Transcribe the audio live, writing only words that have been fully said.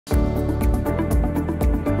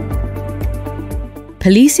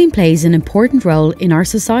Policing plays an important role in our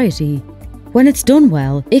society. When it's done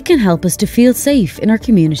well, it can help us to feel safe in our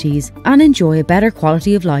communities and enjoy a better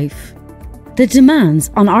quality of life. The demands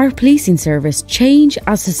on our policing service change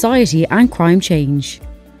as society and crime change.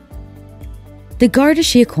 The Garda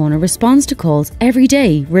Síochána responds to calls every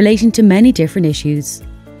day relating to many different issues.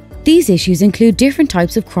 These issues include different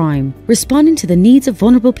types of crime, responding to the needs of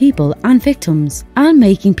vulnerable people and victims, and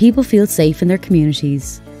making people feel safe in their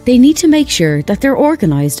communities. They need to make sure that they're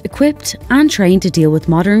organised, equipped and trained to deal with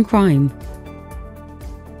modern crime.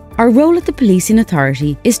 Our role at the Policing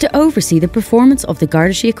Authority is to oversee the performance of the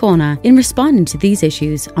Garda Síochána in responding to these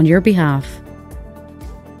issues on your behalf.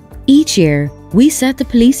 Each year, we set the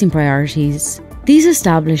policing priorities. These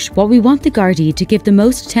establish what we want the Gardaí to give the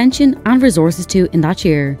most attention and resources to in that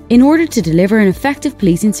year, in order to deliver an effective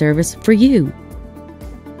policing service for you.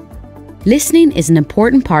 Listening is an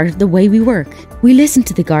important part of the way we work. We listen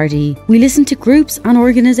to the Gardaí, we listen to groups and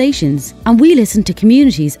organisations, and we listen to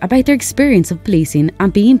communities about their experience of policing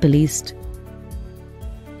and being policed.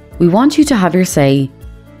 We want you to have your say.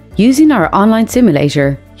 Using our online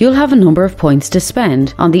simulator, you'll have a number of points to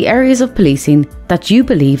spend on the areas of policing that you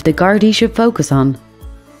believe the Gardaí should focus on.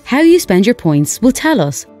 How you spend your points will tell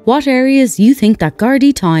us what areas you think that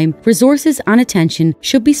Gardaí time, resources and attention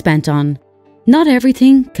should be spent on. Not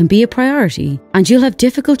everything can be a priority, and you'll have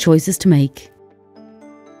difficult choices to make.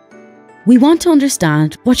 We want to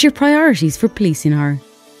understand what your priorities for policing are.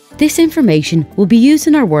 This information will be used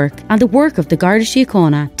in our work and the work of the Garda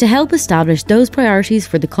Síochána to help establish those priorities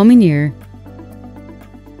for the coming year.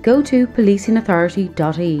 Go to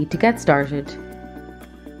policingauthority.ie to get started.